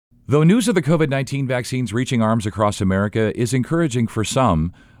Though news of the COVID-19 vaccines reaching arms across America is encouraging for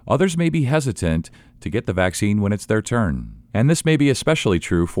some, others may be hesitant to get the vaccine when it's their turn. And this may be especially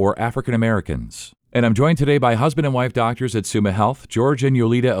true for African Americans. And I'm joined today by husband and wife doctors at Summa Health, George and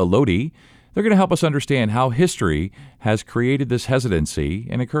Yolita Elodi. They're going to help us understand how history has created this hesitancy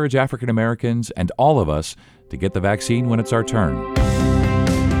and encourage African Americans and all of us to get the vaccine when it's our turn.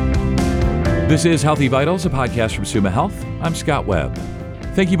 This is Healthy Vitals, a podcast from Summa Health. I'm Scott Webb.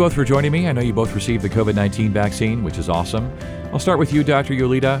 Thank you both for joining me. I know you both received the COVID-19 vaccine, which is awesome. I'll start with you, Dr.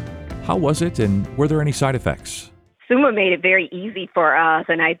 Yolita. How was it, and were there any side effects? Summa made it very easy for us,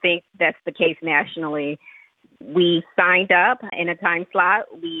 and I think that's the case nationally. We signed up in a time slot.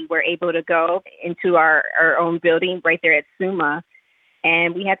 We were able to go into our own building right there at Summa,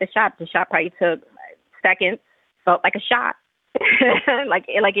 and we had the shot. The shot probably took seconds, felt like a shot, like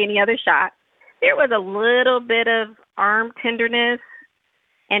any other shot. There was a little bit of arm tenderness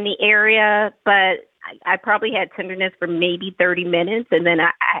in the area, but I probably had tenderness for maybe 30 minutes, and then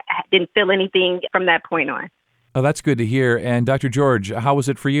I didn't feel anything from that point on. Oh, that's good to hear. And Dr. George, how was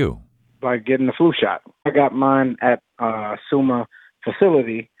it for you? Like getting the flu shot. I got mine at Summa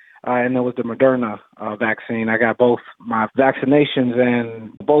facility, and it was the Moderna vaccine. I got both my vaccinations,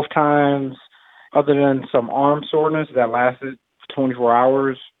 and both times, other than some arm soreness that lasted 24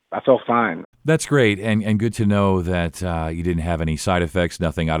 hours, I felt fine. That's great, and good to know that you didn't have any side effects,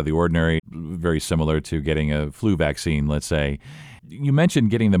 nothing out of the ordinary, very similar to getting a flu vaccine, let's say. You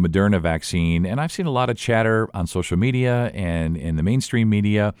mentioned getting the Moderna vaccine, and I've seen a lot of chatter on social media and in the mainstream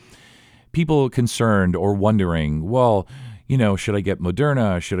media, people concerned or wondering, well, should I get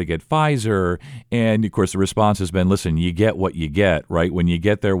Moderna? Should I get Pfizer? And, of course, the response has been, listen, you get what you get, right? When you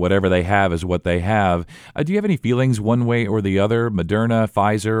get there, whatever they have is what they have. Do you have any feelings one way or the other, Moderna,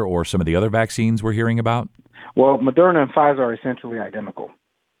 Pfizer, or some of the other vaccines we're hearing about? Well, Moderna and Pfizer are essentially identical.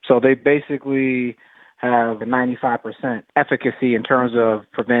 So they basically have a 95% efficacy in terms of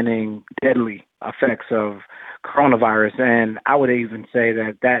preventing deadly effects of coronavirus. And I would even say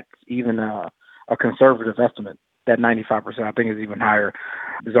that that's even a conservative estimate. That 95%, I think, is even higher.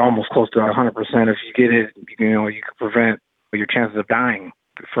 It's almost close to 100%. If you get it, you can prevent your chances of dying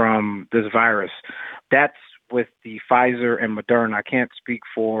from this virus. That's with the Pfizer and Moderna. I can't speak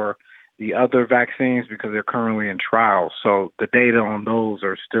for the other vaccines because they're currently in trials. So the data on those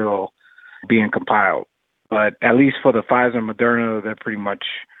are still being compiled. But at least for the Pfizer and Moderna, they're pretty much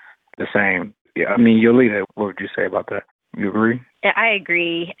the same. Yeah, I mean, Yolita, what would you say about that? You agree? I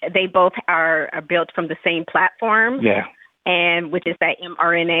agree. They both are built from the same platform, and which is that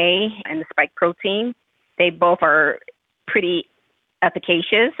mRNA and the spike protein. They both are pretty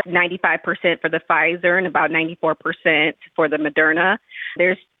efficacious, 95% for the Pfizer and about 94% for the Moderna.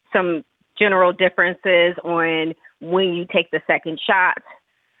 There's some general differences on when you take the second shot.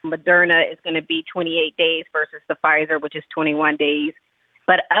 Moderna is going to be 28 days versus the Pfizer, which is 21 days.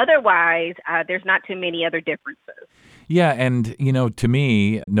 But otherwise, there's not too many other differences. Yeah, and, to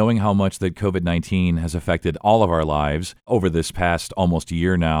me, knowing how much that COVID-19 has affected all of our lives over this past almost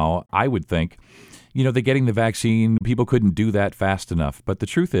year now, I would think, that getting the vaccine, people couldn't do that fast enough. But the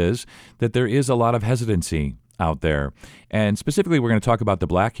truth is that there is a lot of hesitancy out there. And specifically, we're going to talk about the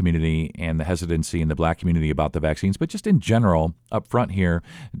Black community and the hesitancy in the Black community about the vaccines. But just in general, up front here,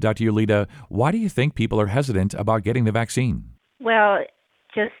 Dr. Yolita, why do you think people are hesitant about getting the vaccine? Well,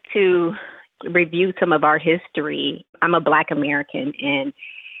 just to review some of our history, I'm a Black American, and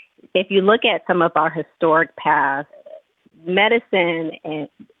if you look at some of our historic past, medicine and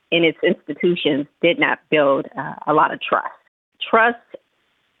in its institutions did not build a lot of trust. Trust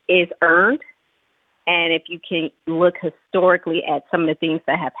is earned, and if you can look historically at some of the things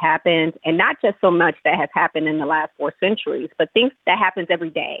that have happened, and not just so much that has happened in the last 4 centuries, but things that happens every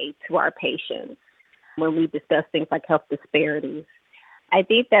day to our patients when we discuss things like health disparities. I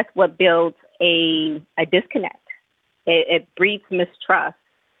think that's what builds a disconnect. It breeds mistrust.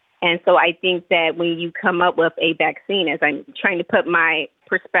 And so I think that when you come up with a vaccine, as I'm trying to put my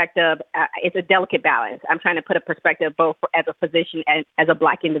perspective, it's a delicate balance. I'm trying to put a perspective both as a physician and as a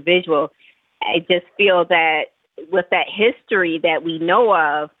Black individual. I just feel that with that history that we know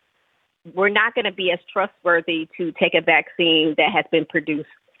of, we're not going to be as trustworthy to take a vaccine that has been produced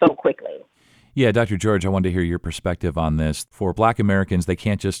so quickly. Yeah, Dr. George, I wanted to hear your perspective on this. For Black Americans, they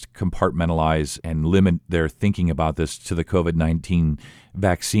can't just compartmentalize and limit their thinking about this to the COVID-19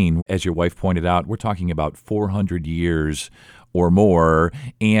 vaccine. As your wife pointed out, we're talking about 400 years or more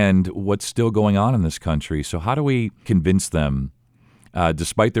and what's still going on in this country. So how do we convince them,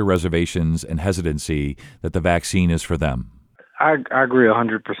 despite their reservations and hesitancy, that the vaccine is for them? I agree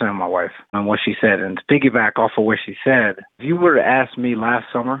 100% with my wife on what she said. And to piggyback off of what she said, if you were to ask me last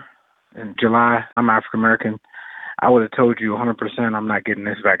summer, in July, I'm African American, I would have told you 100% I'm not getting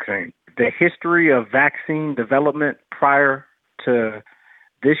this vaccine. The history of vaccine development prior to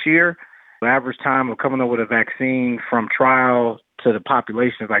this year, the average time of coming up with a vaccine from trial to the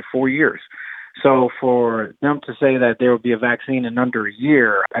population is like 4 years. So for them to say that there would be a vaccine in under a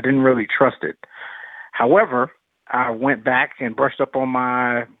year, I didn't really trust it. However, I went back and brushed up on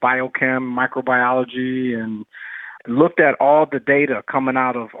my biochem, microbiology, and looked at all the data coming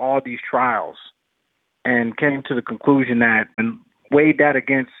out of all these trials and came to the conclusion that, and weighed that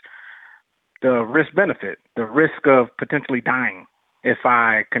against the risk-benefit, the risk of potentially dying if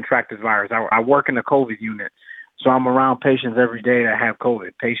I contract this virus. I work in the COVID unit, so I'm around patients every day that have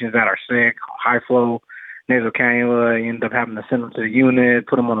COVID, patients that are sick, high flow, nasal cannula, end up having to send them to the unit,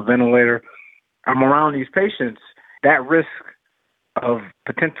 put them on a ventilator. I'm around these patients. That risk of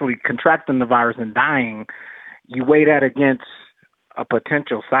potentially contracting the virus and dying, you weigh that against a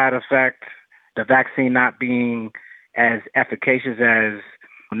potential side effect, the vaccine not being as efficacious as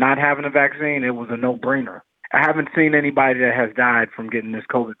not having a vaccine. It was a no-brainer. I haven't seen anybody that has died from getting this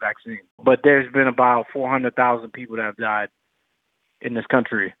COVID vaccine, but there's been about 400,000 people that have died in this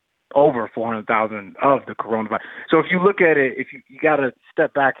country, over 400,000 of the coronavirus. So if you look at it, if you got to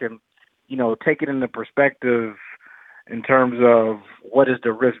step back and, take it into perspective in terms of what is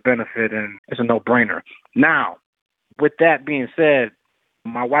the risk benefit, and it's a no-brainer. Now, with that being said,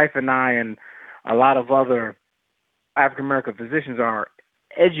 my wife and I and a lot of other African American physicians are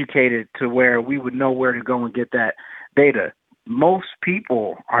educated to where we would know where to go and get that data. Most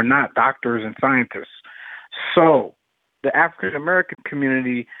people are not doctors and scientists. So the African American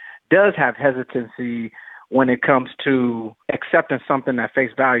community does have hesitancy when it comes to accepting something at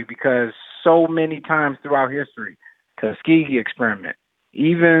face value, because so many times throughout history, Tuskegee experiment,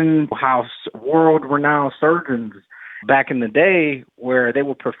 even how world-renowned surgeons back in the day, where they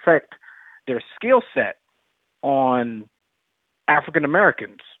would perfect their skill set on African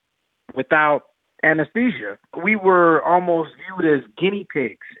Americans without anesthesia. We were almost viewed as guinea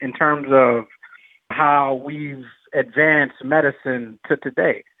pigs in terms of how we've advanced medicine to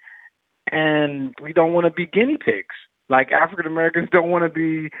today. And we don't want to be guinea pigs. Like, African Americans don't want to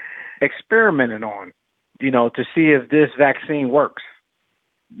be experimented on, to see if this vaccine works.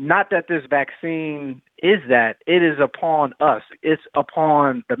 Not that this vaccine is that. It is upon us. It's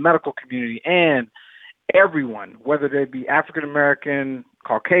upon the medical community and everyone, whether they be African American,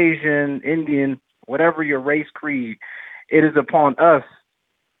 Caucasian, Indian, whatever your race, creed. It is upon us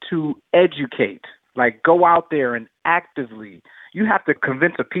to educate. Like, go out there and actively. You have to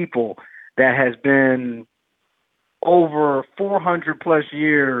convince a people that has been over 400 plus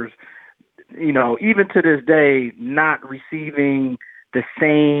years, even to this day, not receiving the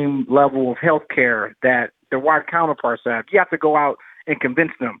same level of health care that their white counterparts have. You have to go out and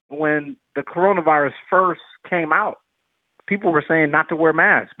convince them. When the coronavirus first came out, people were saying not to wear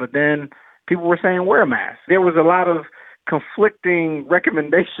masks, but then people were saying wear a mask. There was a lot of conflicting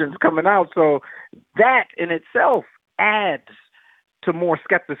recommendations coming out. So that in itself adds to more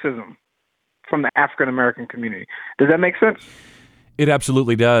skepticism from the African American community. Does that make sense? It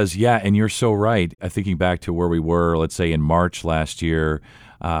absolutely does. Yeah, and you're so right. Thinking back to where we were, let's say in March last year,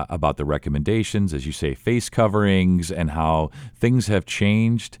 about the recommendations, as you say, face coverings, and how things have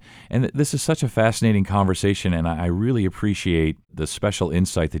changed. And this is such a fascinating conversation, and I really appreciate the special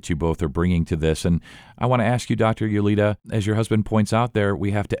insight that you both are bringing to this. And I want to ask you, Dr. Yulita, as your husband points out there,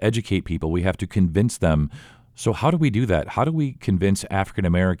 we have to educate people. We have to convince them. So how do we do that? How do we convince African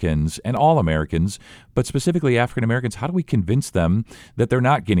Americans, and all Americans, but specifically African Americans, how do we convince them that they're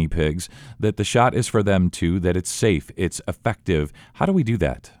not guinea pigs, that the shot is for them too, that it's safe, it's effective? How do we do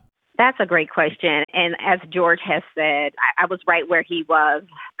that? That's a great question. And as George has said, I was right where he was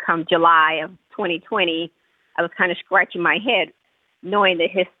come July of 2020. I was kind of scratching my head knowing the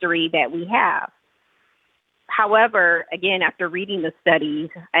history that we have. However, again, after reading the studies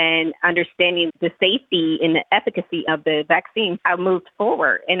and understanding the safety and the efficacy of the vaccine, I moved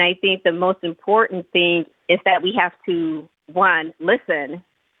forward. And I think the most important thing is that we have to, one, listen.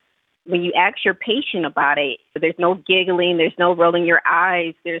 When you ask your patient about it, there's no giggling, there's no rolling your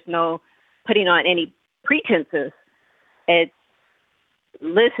eyes, there's no putting on any pretenses. It's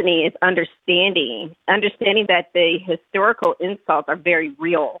listening, it's understanding that the historical insults are very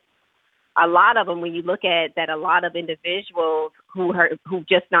real. A lot of them, when you look at that, a lot of individuals who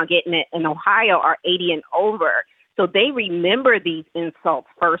just now getting it in Ohio are 80 and over. So they remember these insults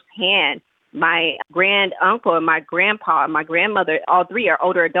firsthand. My grand uncle and my grandpa and my grandmother, all three are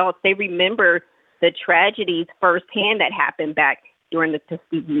older adults. They remember the tragedies firsthand that happened back during the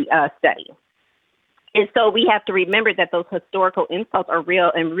Tuskegee study. And so we have to remember that those historical insults are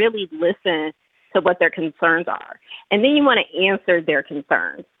real and really listen to what their concerns are. And then you want to answer their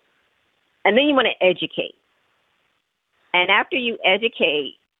concerns. And then you want to educate. And after you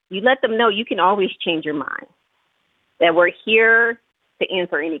educate, you let them know you can always change your mind, that we're here to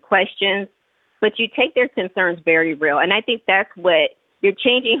answer any questions, but you take their concerns very real. And I think that's what you're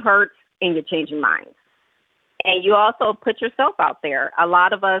changing hurts and you're changing minds. And you also put yourself out there. A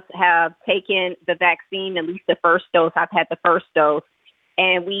lot of us have taken the vaccine, at least the first dose. I've had the first dose,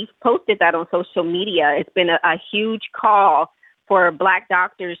 and we've posted that on social media. It's been a huge call for Black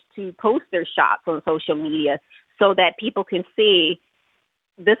doctors to post their shots on social media so that people can see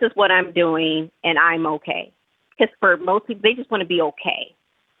this is what I'm doing and I'm okay. Because for most people, they just want to be okay.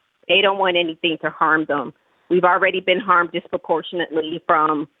 They don't want anything to harm them. We've already been harmed disproportionately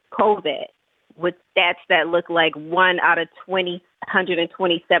from COVID, with stats that look like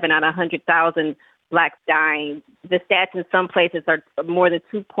 127 out of 100,000 Blacks dying. The stats in some places are more than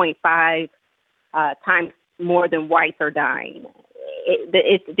 2.5 times more than whites are dying.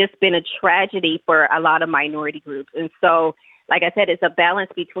 It's just been a tragedy for a lot of minority groups. And so, like I said, it's a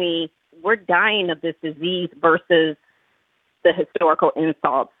balance between we're dying of this disease versus the historical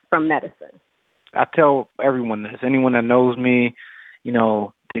insults from medicine. I tell everyone this, anyone that knows me,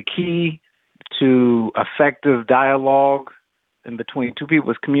 the key to effective dialogue in between two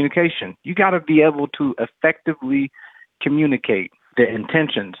people is communication. You got to be able to effectively communicate the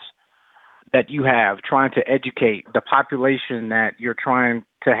intentions that you have trying to educate the population that you're trying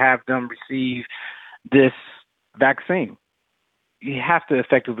to have them receive this vaccine. You have to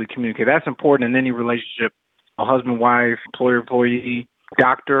effectively communicate. That's important in any relationship, a husband, wife, employer, employee,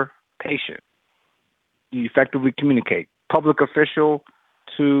 doctor, patient. You effectively communicate. Public official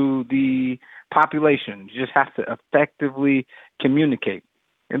to the population. You just have to effectively communicate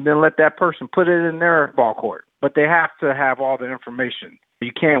and then let that person put it in their ball court. But they have to have all the information.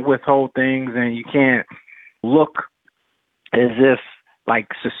 You can't withhold things and you can't look as if like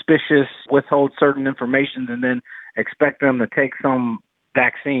suspicious, withhold certain information and then expect them to take some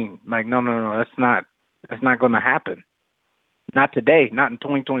vaccine. Like, no, that's not going to happen. Not today, not in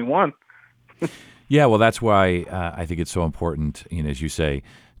 2021. Yeah, well, that's why I think it's so important, as you say,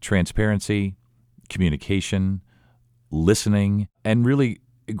 transparency, communication, listening, and really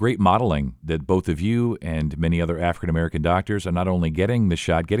great modeling that both of you and many other African-American doctors are not only getting the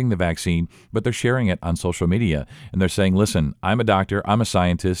shot, getting the vaccine, but they're sharing it on social media. And they're saying, listen, I'm a doctor, I'm a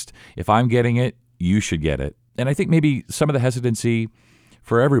scientist. If I'm getting it, you should get it. And I think maybe some of the hesitancy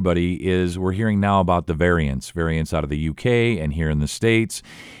for everybody is we're hearing now about the variants out of the UK and here in the States.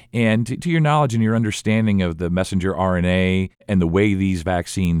 And to your knowledge and your understanding of the messenger RNA and the way these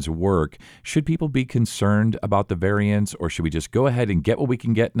vaccines work, should people be concerned about the variants, or should we just go ahead and get what we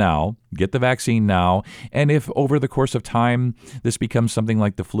can get now, get the vaccine now? And if over the course of time this becomes something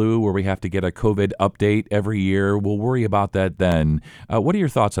like the flu where we have to get a COVID update every year, we'll worry about that then. What are your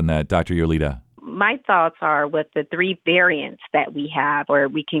thoughts on that, Dr. Yolita? My thoughts are with the three variants that we have, or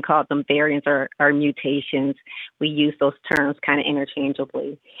we can call them variants or mutations. We use those terms kind of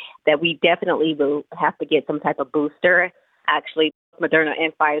interchangeably, that we definitely will have to get some type of booster. Actually, Moderna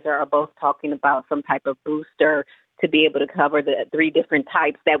and Pfizer are both talking about some type of booster to be able to cover the three different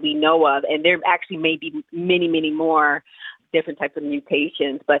types that we know of. And there actually may be many, many more different types of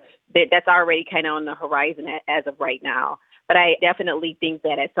mutations, but that's already kind of on the horizon as of right now. But I definitely think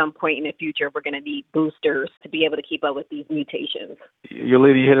that at some point in the future, we're going to need boosters to be able to keep up with these mutations. You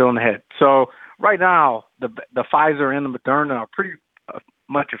hit it on the head. So right now, the Pfizer and the Moderna are pretty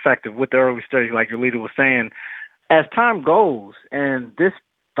much effective with the early studies, like Yolita was saying. As time goes and this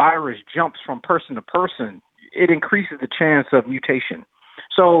virus jumps from person to person, it increases the chance of mutation.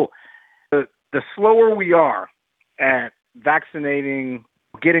 So the slower we are at vaccinating,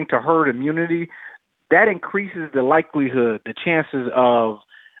 getting to herd immunity, that increases the likelihood, the chances of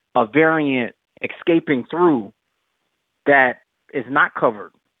a variant escaping through that is not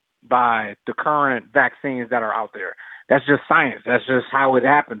covered by the current vaccines that are out there. That's just science. That's just how it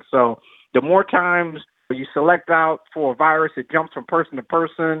happens. So the more times you select out for a virus, it jumps from person to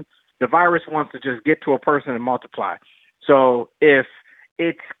person. The virus wants to just get to a person and multiply. So if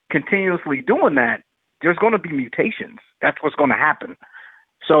it's continuously doing that, there's going to be mutations. That's what's going to happen.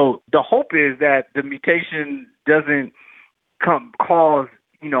 So the hope is that the mutation doesn't cause,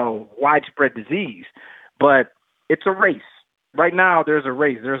 widespread disease, but it's a race. Right now, there's a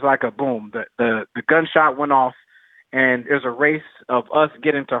race. There's like a boom. The gunshot went off, and there's a race of us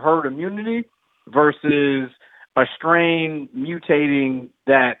getting to herd immunity versus a strain mutating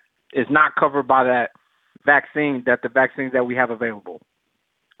that is not covered by that vaccine, that the vaccines that we have available.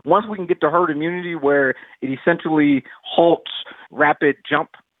 Once we can get to herd immunity where it essentially halts rapid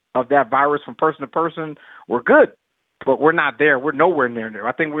jump of that virus from person to person, we're good. But we're not there. We're nowhere near there.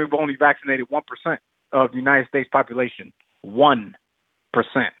 I think we've only vaccinated 1% of the United States population. 1%.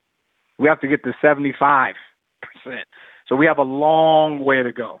 We have to get to 75%. So we have a long way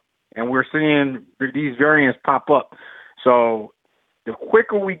to go. And we're seeing these variants pop up. So the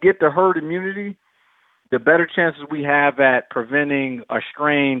quicker we get to herd immunity, the better chances we have at preventing a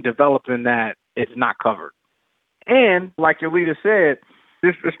strain developing that is not covered. And like your leader said,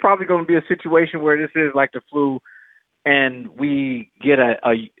 this is probably going to be a situation where this is like the flu, and we get a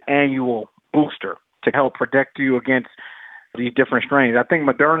annual booster to help protect you against these different strains. I think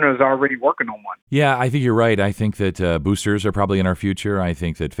Moderna is already working on one. Yeah, I think you're right. I think that boosters are probably in our future. I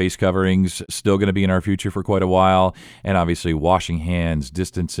think that face coverings still going to be in our future for quite a while. And obviously washing hands,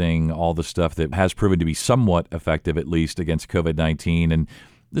 distancing, all the stuff that has proven to be somewhat effective, at least against COVID-19. And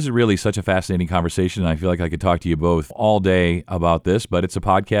this is really such a fascinating conversation. I feel like I could talk to you both all day about this, but it's a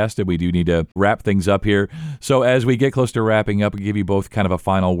podcast and we do need to wrap things up here. So as we get close to wrapping up, I'll give you both kind of a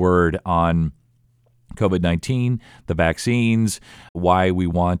final word on COVID-19, the vaccines, why we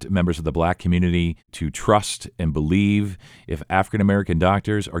want members of the Black community to trust and believe if African-American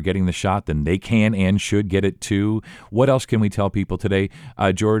doctors are getting the shot, then they can and should get it too. What else can we tell people today?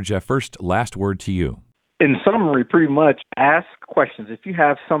 George, first, last word to you. In summary, pretty much ask questions. If you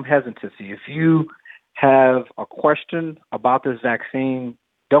have some hesitancy, if you have a question about this vaccine,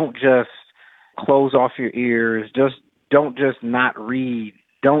 don't just close off your ears. Don't just not read.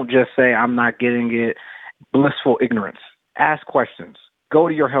 Don't just say, I'm not getting it. Blissful ignorance. Ask questions. Go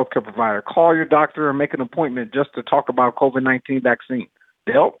to your healthcare provider. Call your doctor and make an appointment just to talk about COVID-19 vaccine.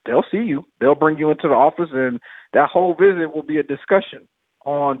 They'll see you. They'll bring you into the office, and that whole visit will be a discussion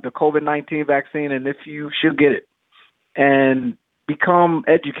on the COVID-19 vaccine and if you should get it. And become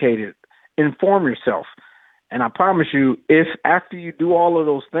educated. Inform yourself. And I promise you, if after you do all of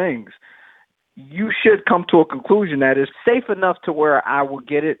those things, you should come to a conclusion that is safe enough to where I will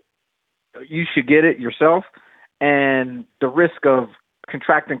get it, you should get it yourself, and the risk of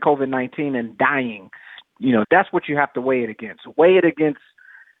contracting COVID-19 and dying, that's what you have to weigh it against. Weigh it against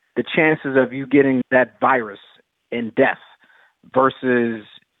the chances of you getting that virus and death versus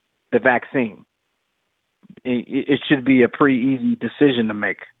the vaccine. It should be a pretty easy decision to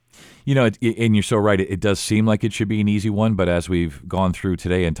make. And you're so right. It does seem like it should be an easy one, but as we've gone through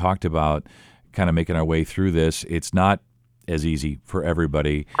today and talked about kind of making our way through this, it's not as easy for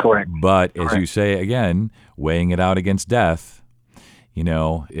everybody. Correct. But as you say, again, weighing it out against death,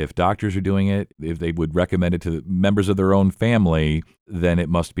 if doctors are doing it, if they would recommend it to members of their own family, then it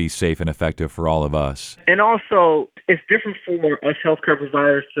must be safe and effective for all of us. And also, it's different for us healthcare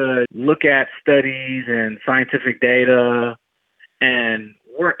providers to look at studies and scientific data, and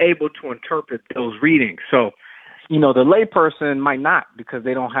we're able to interpret those readings. So, the layperson might not, because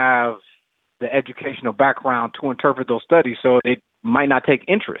they don't have the educational background to interpret those studies, so they might not take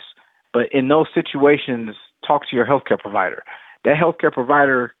interest. But in those situations, talk to your healthcare provider. That healthcare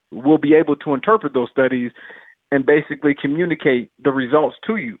provider will be able to interpret those studies and basically communicate the results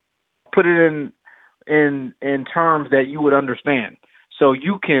to you. Put it in terms that you would understand, so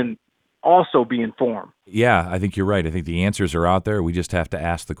you can also be informed. Yeah, I think you're right. I think the answers are out there. We just have to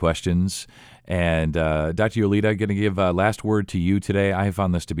ask the questions. And Dr. Yolita, going to give a last word to you today. I have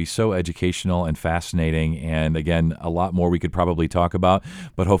found this to be so educational and fascinating. And again, a lot more we could probably talk about,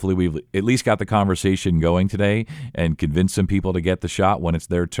 but hopefully we've at least got the conversation going today and convinced some people to get the shot when it's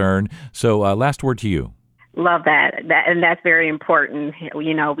their turn. So last word to you. Love that. And that's very important.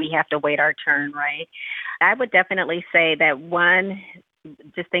 We have to wait our turn, right? I would definitely say that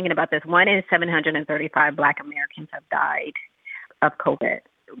just thinking about this, 1 in 735 Black Americans have died of COVID.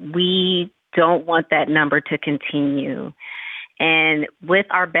 We don't want that number to continue. And with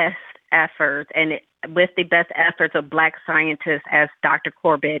our best efforts and with the best efforts of Black scientists, as Dr.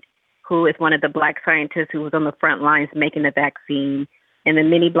 Corbett, who is one of the Black scientists who was on the front lines making the vaccine, and the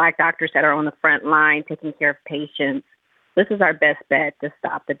many Black doctors that are on the front line taking care of patients, this is our best bet to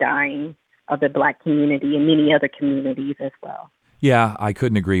stop the dying of the Black community and many other communities as well. Yeah, I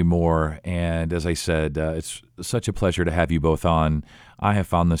couldn't agree more. And as I said, it's such a pleasure to have you both on. I have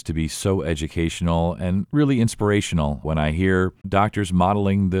found this to be so educational and really inspirational when I hear doctors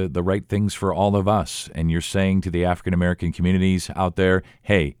modeling the right things for all of us. And you're saying to the African American communities out there,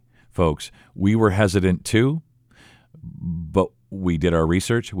 hey, folks, we were hesitant too, but We did our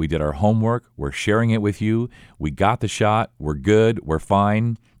research. We did our homework. We're sharing it with you. We got the shot. We're good. We're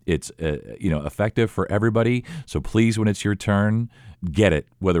fine. It's effective for everybody. So please, when it's your turn, get it.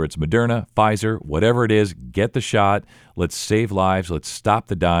 Whether it's Moderna, Pfizer, whatever it is, get the shot. Let's save lives. Let's stop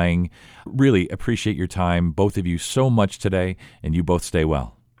the dying. Really appreciate your time, both of you, so much today, and you both stay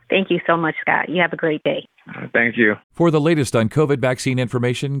well. Thank you so much, Scott. You have a great day. Thank you. For the latest on COVID vaccine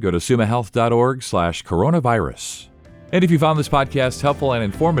information, go to sumahealth.org/coronavirus. And if you found this podcast helpful and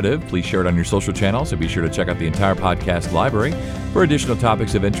informative, please share it on your social channels and be sure to check out the entire podcast library for additional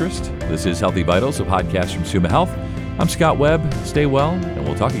topics of interest. This is Healthy Vitals, a podcast from Suma Health. I'm Scott Webb. Stay well, and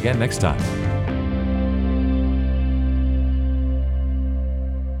we'll talk again next time.